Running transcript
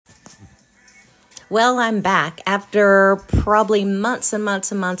Well, I'm back after probably months and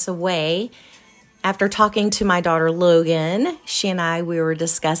months and months away. After talking to my daughter Logan, she and I, we were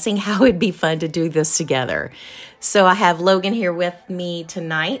discussing how it'd be fun to do this together. So I have Logan here with me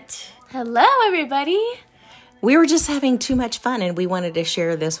tonight. Hello, everybody. We were just having too much fun, and we wanted to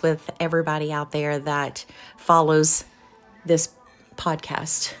share this with everybody out there that follows this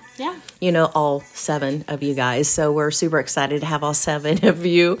podcast. Yeah. You know, all 7 of you guys. So we're super excited to have all 7 of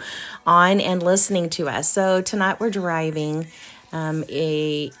you on and listening to us. So tonight we're driving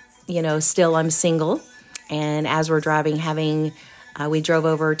still I'm single. And as we're driving, we drove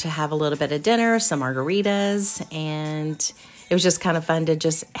over to have a little bit of dinner, some margaritas, and it was just kind of fun to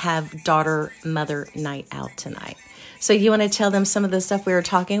just have daughter-mother night out tonight. So you want to tell them some of the stuff we were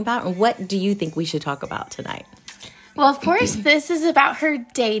talking about, and what do you think we should talk about tonight? Well, of course, this is about her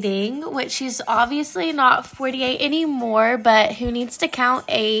dating, which she's obviously not 48 anymore, but who needs to count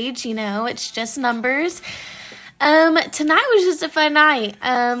age? You know, it's just numbers. Tonight was just a fun night.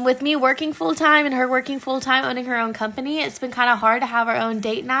 With me working full-time and her working full-time, owning her own company, it's been kind of hard to have our own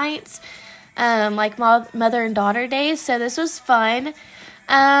date nights, like mother and daughter days, so this was fun.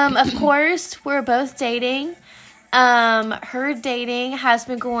 Of course, we're both dating. Her dating has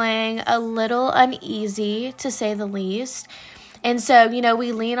been going a little uneasy, to say the least. And so,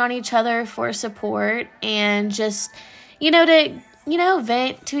 we lean on each other for support and just, to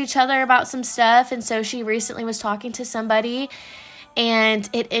vent to each other about some stuff. And so she recently was talking to somebody, and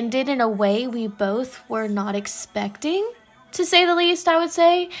it ended in a way we both were not expecting, to say the least, I would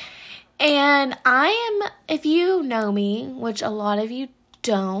say. And if you know me, which a lot of you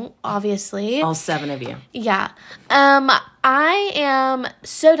don't, obviously. All 7 of you. Yeah. I am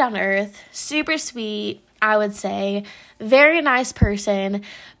so down to earth, super sweet, I would say, very nice person.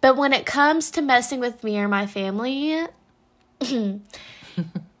 But when it comes to messing with me or my family,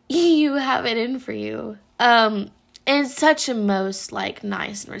 you have it in for you. In such a most,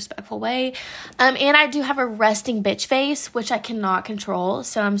 nice and respectful way. And I do have a resting bitch face, which I cannot control,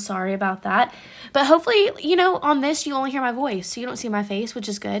 so I'm sorry about that. But hopefully, on this, you only hear my voice, so you don't see my face, which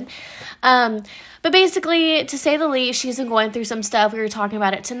is good. But basically, to say the least, she's been going through some stuff. We were talking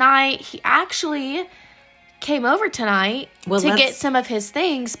about it tonight. He actually came over tonight to get some of his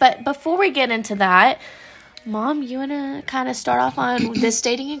things. But before we get into that, Mom, you want to kind of start off on this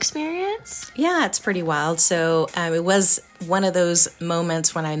dating experience? Yeah, it's pretty wild. So it was one of those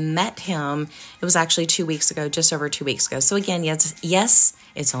moments when I met him. It was actually 2 weeks ago, just over 2 weeks ago. So again, yes,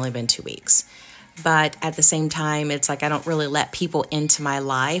 it's only been 2 weeks. But at the same time, it's like I don't really let people into my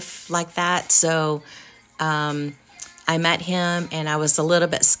life like that. So I met him and I was a little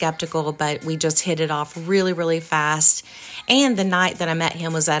bit skeptical, but we just hit it off really, really fast. And the night that I met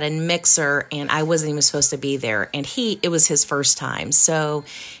him was at a mixer and I wasn't even supposed to be there. And it was his first time. So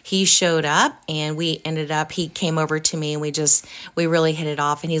he showed up and he came over to me and we really hit it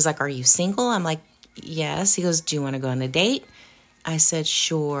off. And he's like, "Are you single?" I'm like, "Yes." He goes, "Do you want to go on a date?" I said,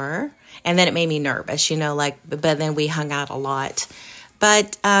 "Sure." And then it made me nervous, but then we hung out a lot.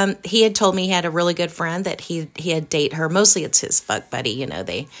 But he had told me he had a really good friend that he had date her. Mostly it's his fuck buddy.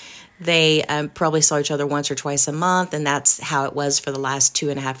 They probably saw each other once or twice a month, and that's how it was for the last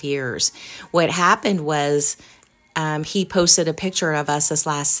 2.5 years. What happened was he posted a picture of us this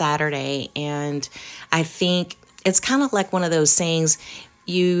last Saturday, and I think it's kind of like one of those sayings,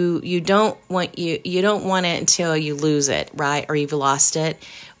 you don't want it until you lose it, right? Or you've lost it.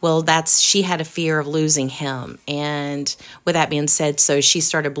 Well, she had a fear of losing him. And with that being said, so she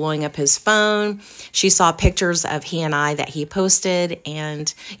started blowing up his phone. She saw pictures of he and I that he posted.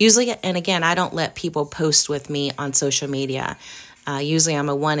 And again, I don't let people post with me on social media. Usually I'm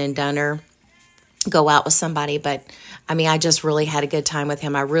a one and doneer, go out with somebody. But I just really had a good time with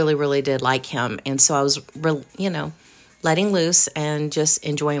him. I really, really did like him. And so I was, letting loose and just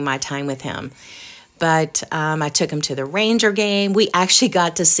enjoying my time with him. But I took him to the Ranger game. We actually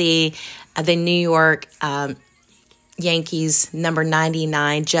got to see the New York Yankees number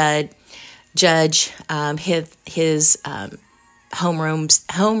 99 Judge hit his home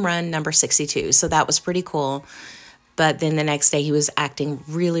run number 62. So that was pretty cool. But then the next day he was acting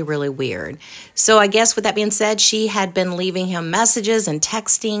really, really weird. So I guess with that being said, she had been leaving him messages and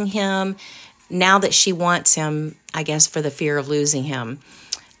texting him now that she wants him, I guess, for the fear of losing him.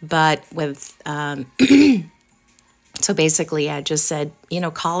 But with, so basically I just said,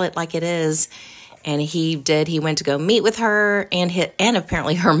 call it like it is. And he did. He went to go meet with her and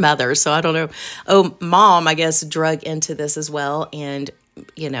apparently her mother. So I don't know. Oh, Mom, I guess, drug into this as well. And,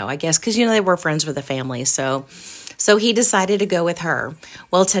 I guess, because, they were friends with the family. So he decided to go with her.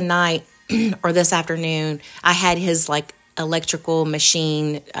 Well, tonight or this afternoon, I had his electrical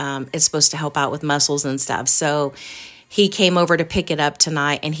machine. It's supposed to help out with muscles and stuff. So he came over to pick it up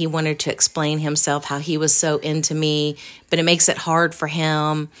tonight, and he wanted to explain himself, how he was so into me, but it makes it hard for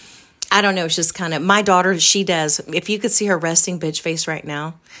him. I don't know. It's just kind of, my daughter, she does. If you could see her resting bitch face right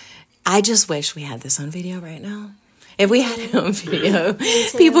now, I just wish we had this on video right now. If we had it on video,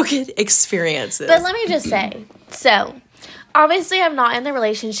 people could experience this. But let me just say, so obviously I'm not in the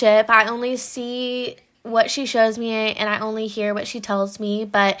relationship. I only see what she shows me, and I only hear what she tells me.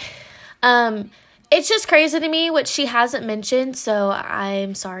 But it's just crazy to me, which she hasn't mentioned. So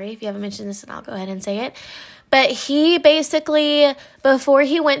I'm sorry if you haven't mentioned this, and I'll go ahead and say it. But he basically, before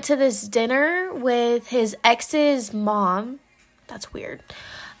he went to this dinner with his ex's mom, that's weird,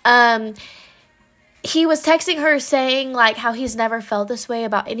 he was texting her saying, like, how he's never felt this way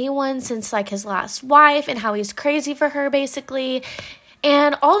about anyone since, like, his last wife, and how he's crazy for her, basically,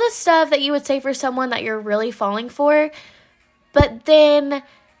 and all this stuff that you would say for someone that you're really falling for. But then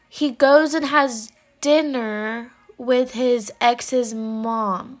he goes and has dinner with his ex's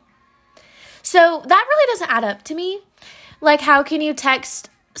mom. So that really doesn't add up to me. Like, how can you text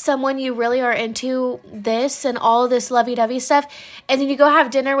someone you really are into this and all this lovey-dovey stuff, and then you go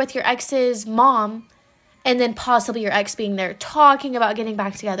have dinner with your ex's mom, and then possibly your ex being there talking about getting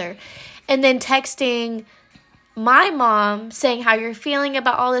back together, and then texting my mom saying how you're feeling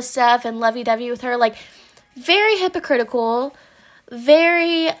about all this stuff and lovey-dovey with her? Like, very hypocritical,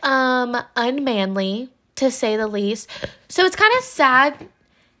 very unmanly, to say the least. So it's kind of sad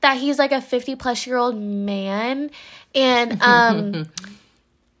that he's like a 50-plus-year-old man, and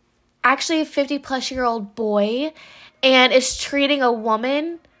actually a 50-plus-year-old boy, and is treating a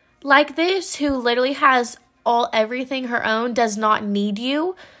woman like this, who literally has everything her own, does not need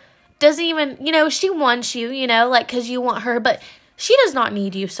you, doesn't even, she wants you, like, because you want her, but she does not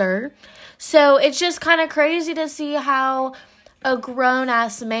need you, sir. So it's just kind of crazy to see how a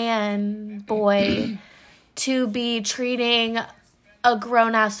grown-ass man, boy, to be treating a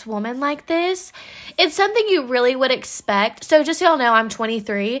grown-ass woman like this. It's something you really would expect. So just so y'all know, I'm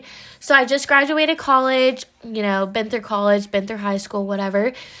 23. So I just graduated college, been through college, been through high school,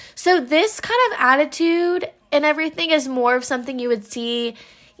 whatever. So this kind of attitude and everything is more of something you would see,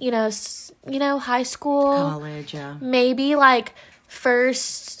 high school. College, yeah. Maybe like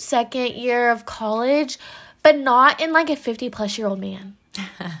first, second year of college, but not in like a 50-plus-year-old man.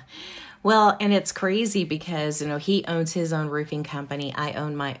 Well, and it's crazy because, he owns his own roofing company. I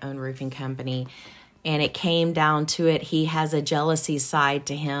own my own roofing company. And it came down to it. He has a jealousy side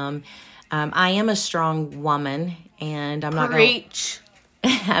to him. I am a strong woman, and I'm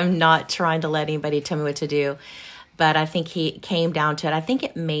not trying to let anybody tell me what to do. But I think he came down to it. I think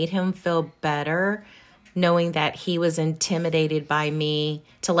it made him feel better knowing that he was intimidated by me,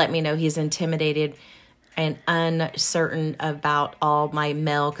 to let me know he's intimidated and uncertain about all my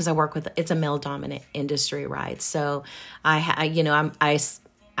male, because I work with, it's a male dominant industry, right? So I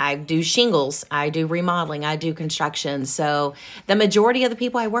do shingles, I do remodeling, I do construction. So the majority of the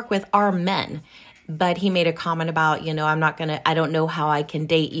people I work with are men. But he made a comment about, I don't know how I can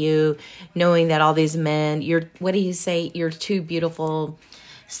date you, knowing that all these men, what do you say? You're too beautiful.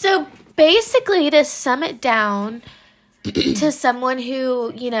 So basically, to sum it down, to someone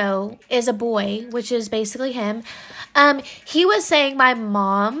who, is a boy, which is basically him, he was saying my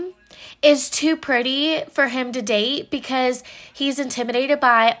mom is too pretty for him to date because he's intimidated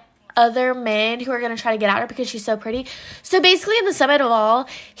by other men who are going to try to get at her because she's so pretty. So basically, in the sum of all,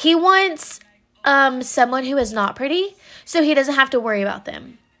 he wants someone who is not pretty, so he doesn't have to worry about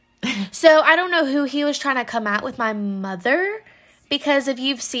them. So I don't know who he was trying to come at with my mother, because if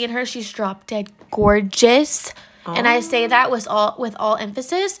you've seen her, she's drop dead gorgeous. And I say that with all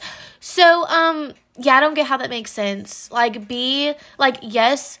emphasis. So, I don't get how that makes sense. Like,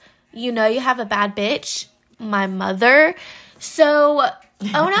 yes, you have a bad bitch, my mother. So,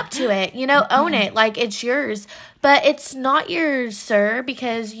 own up to it, own it. Like, it's yours. But it's not yours, sir,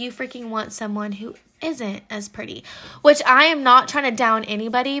 because you freaking want someone who isn't as pretty. Which I am not trying to down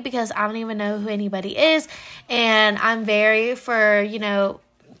anybody, because I don't even know who anybody is. And I'm very for,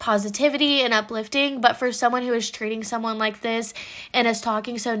 positivity and uplifting, but for someone who is treating someone like this and is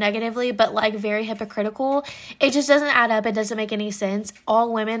talking so negatively but like very hypocritical, it just doesn't add up. It doesn't make any sense.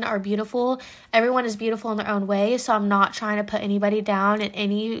 All women are beautiful. Everyone is beautiful in their own way, so I'm not trying to put anybody down in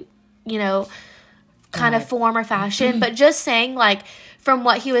any kind of form or fashion, but just saying, like, from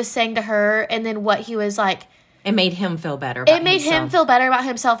what he was saying to her and then what he was like, it made him feel better about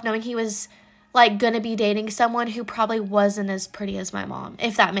himself knowing he was like gonna be dating someone who probably wasn't as pretty as my mom,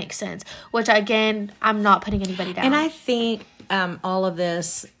 if that makes sense. Which again, I'm not putting anybody down. And I think all of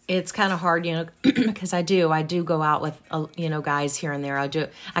this, it's kind of hard, because I do go out with guys here and there.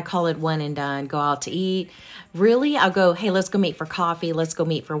 I call it one and done. Go out to eat. Really, I'll go, hey, let's go meet for coffee. Let's go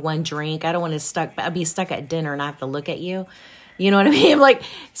meet for one drink. I don't want to I'll be stuck at dinner and I have to look at you. You know what I mean? Like,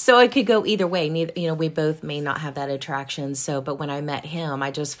 so it could go either way. Neither, we both may not have that attraction. But when I met him,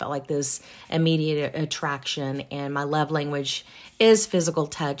 I just felt like this immediate attraction, and my love language is physical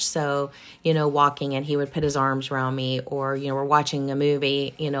touch. So, walking and he would put his arms around me, or, we're watching a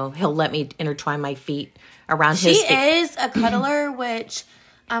movie, he'll let me intertwine my feet around his feet. She is a cuddler, which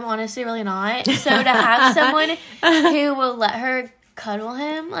I'm honestly really not. So to have someone who will let her cuddle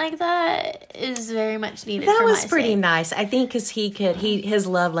him like that is very much needed. That was pretty nice. I think because his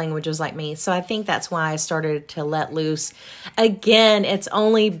love language was like me. So I think that's why I started to let loose. Again, it's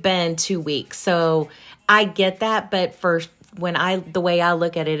only been 2 weeks. So I get that. But the way I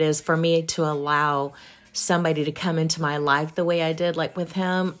look at it is for me to allow somebody to come into my life the way I did, like with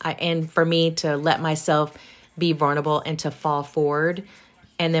him, and for me to let myself be vulnerable and to fall forward.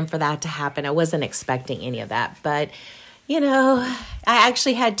 And then for that to happen, I wasn't expecting any of that. But I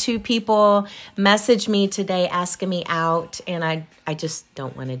actually had 2 people message me today asking me out, and I just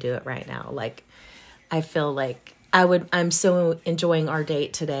don't want to do it right now. Like, I feel like I'm so enjoying our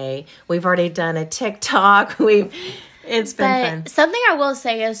date today. We've already done a TikTok. It's been fun. Something I will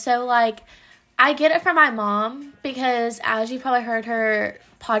say is, so like, I get it from my mom, because as you've probably heard her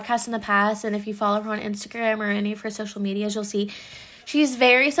podcast in the past, and if you follow her on Instagram or any of her social medias, you'll see she's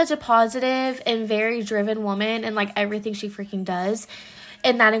such a positive and very driven woman in like everything she freaking does.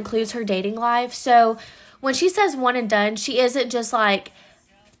 And that includes her dating life. So when she says one and done, she isn't just like,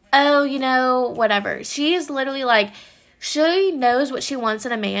 oh, whatever. She is literally like, she knows what she wants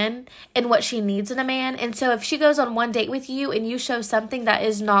in a man and what she needs in a man. And so if she goes on one date with you and you show something that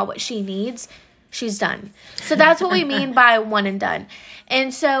is not what she needs, she's done. So that's what we mean by one and done.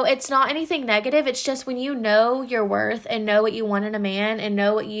 And so it's not anything negative. It's just when you know your worth and know what you want in a man and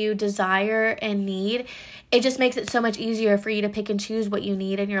know what you desire and need, it just makes it so much easier for you to pick and choose what you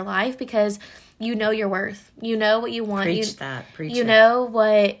need in your life, because you know your worth. You know what you want. Preach you know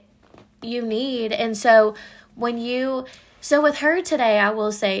what you need. And so so with her today, I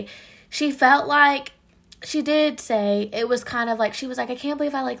will say, she felt like, she did say it was kind of like, she was like, I can't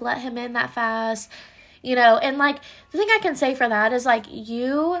believe I like let him in that fast, and like the thing I can say for that is like,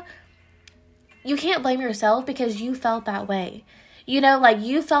 you can't blame yourself, because you felt that way, like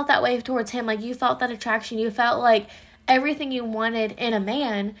you felt that way towards him, like you felt that attraction, you felt like everything you wanted in a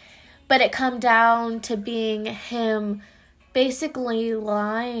man, but it come down to being him basically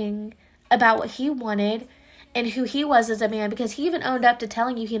lying about what he wanted and who he was as a man, because he even owned up to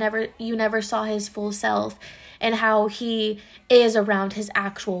telling you you never saw his full self and how he is around his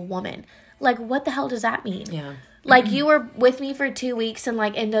actual woman. Like, what the hell does that mean? Yeah. Like, you were with me for 2 weeks, and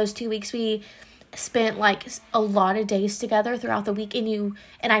like in those 2 weeks we spent like a lot of days together throughout the week, and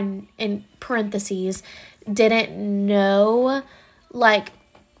I, in parentheses, didn't know like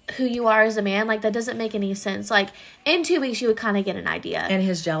who you are as a man. Like, that doesn't make any sense. Like, in 2 weeks you would kind of get an idea. And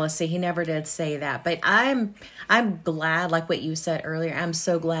his jealousy, he never did say that, but I'm glad, like what you said earlier, I'm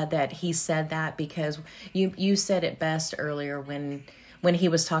so glad that he said that, because you said it best earlier when he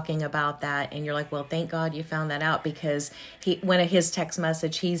was talking about that, and you're like, well, thank God you found that out, because when his text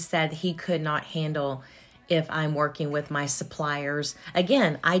message, he said he could not handle if I'm working with my suppliers.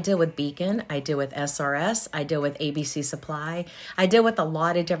 Again, I deal with Beacon, I deal with SRS, I deal with ABC Supply, I deal with a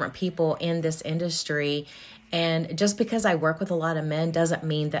lot of different people in this industry. And just because I work with a lot of men doesn't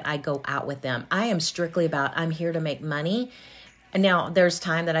mean that I go out with them. I am strictly about, I'm here to make money. And now there's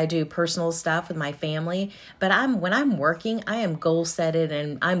time that I do personal stuff with my family, but when I'm working, I am goal setted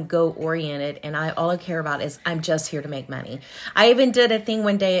and I'm goal oriented, and all I care about is I'm just here to make money. I even did a thing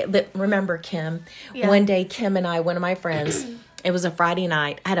one day. Remember Kim? Yeah. One day, Kim and I, one of my friends, it was a Friday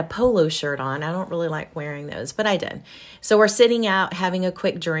night. I had a polo shirt on. I don't really like wearing those, but I did. So we're sitting out having a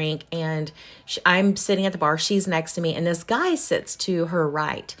quick drink, and I'm sitting at the bar. She's next to me, and this guy sits to her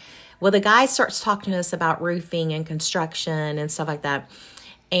right. Well, the guy starts talking to us about roofing and construction and stuff like that.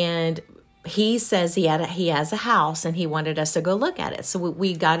 And he says he has a house and he wanted us to go look at it. So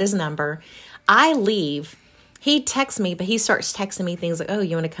we got his number. I leave. He texts me, but he starts texting me things like, oh,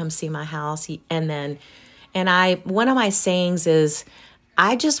 you want to come see my house? And one of my sayings is,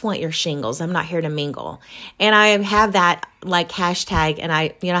 I just want your shingles. I'm not here to mingle. And I have that like hashtag, and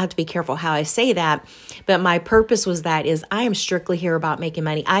I have to be careful how I say that. But my purpose was I am strictly here about making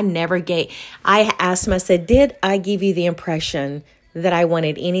money. I asked him, I said, did I give you the impression that I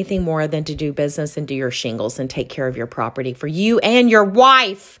wanted anything more than to do business and do your shingles and take care of your property for you and your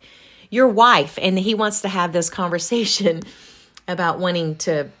wife. And he wants to have this conversation about wanting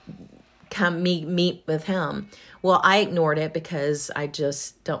to come meet with him. Well, I ignored it because I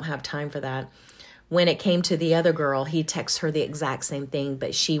just don't have time for that. When it came to the other girl, he texted her the exact same thing,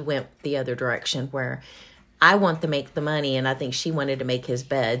 but she went the other direction where I want to make the money, and I think she wanted to make his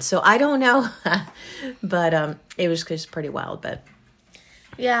bed. So I don't know, but it was just pretty wild. But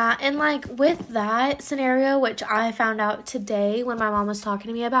yeah, and like with that scenario, which I found out today when my mom was talking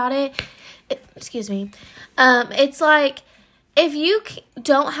to me about excuse me, it's like if you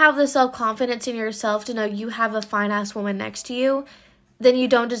don't have the self-confidence in yourself to know you have a fine-ass woman next to you, then you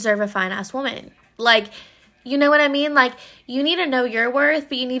don't deserve a fine-ass woman. Like, you know what I mean? Like, you need to know your worth,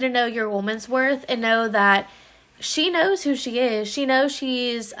 but you need to know your woman's worth and know that she knows who she is. She knows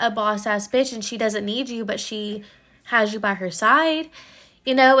she's a boss-ass bitch and she doesn't need you, but she has you by her side,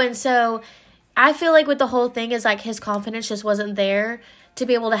 you know? And so I feel like with the whole thing is like his confidence just wasn't there to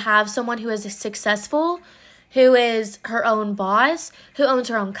be able to have someone who is successful, who is her own boss, who owns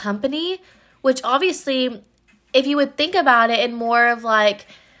her own company, which obviously, if you would think about it in more of like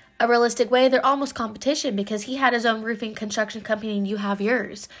a realistic way, they're almost competition because he had his own roofing construction company and you have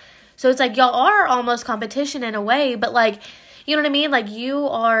yours. So it's like y'all are almost competition in a way, but like, you know what I mean? Like you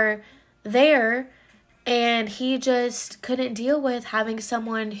are there and he just couldn't deal with having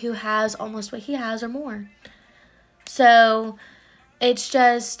someone who has almost what he has or more. So it's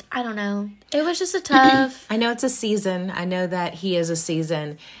just, I don't know. It was just a tough. I know it's a season. I know that he is a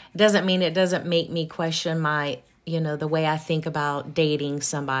season. It doesn't mean it doesn't make me question my, the way I think about dating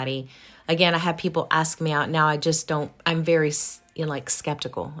somebody. Again, I have people ask me out. Now I just don't, I'm very,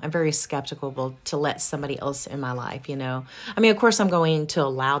 skeptical. I'm very skeptical to let somebody else in my life, I mean, of course I'm going to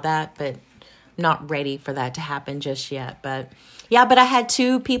allow that, but I'm not ready for that to happen just yet. But yeah, but I had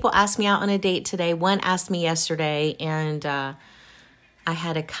 2 people ask me out on a date today. One asked me yesterday and, I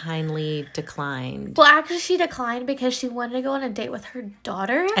had a kindly declined. Well, actually, she declined because she wanted to go on a date with her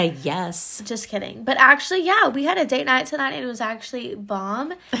daughter. Yes. Just kidding. But actually, yeah, we had a date night tonight and it was actually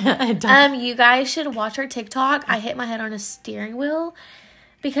bomb. You guys should watch our TikTok. I hit my head on a steering wheel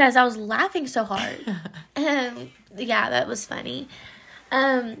because I was laughing so hard. Yeah, that was funny.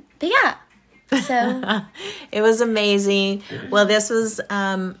 But yeah, so. It was amazing. Well, this was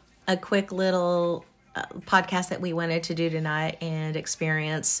a quick little podcast that we wanted to do tonight and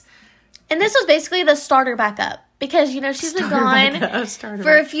experience. And this was basically the starter back up because, she's been gone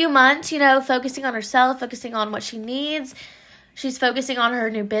for a few months, focusing on herself, focusing on what she needs. She's focusing on her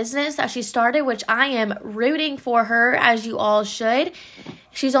new business that she started, which I am rooting for her, as you all should.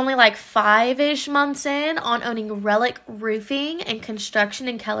 She's only like 5-ish months in on owning Relic Roofing and Construction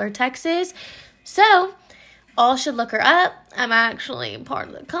in Keller, Texas. So all should look her up. I'm actually part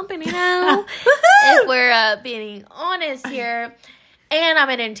of the company now, if we're being honest here. And I'm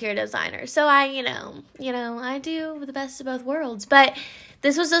an interior designer. So I, I do the best of both worlds. But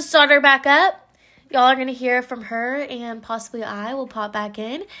this was a starter back up. Y'all are going to hear from her and possibly I will pop back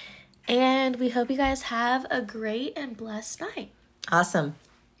in. And we hope you guys have a great and blessed night. Awesome.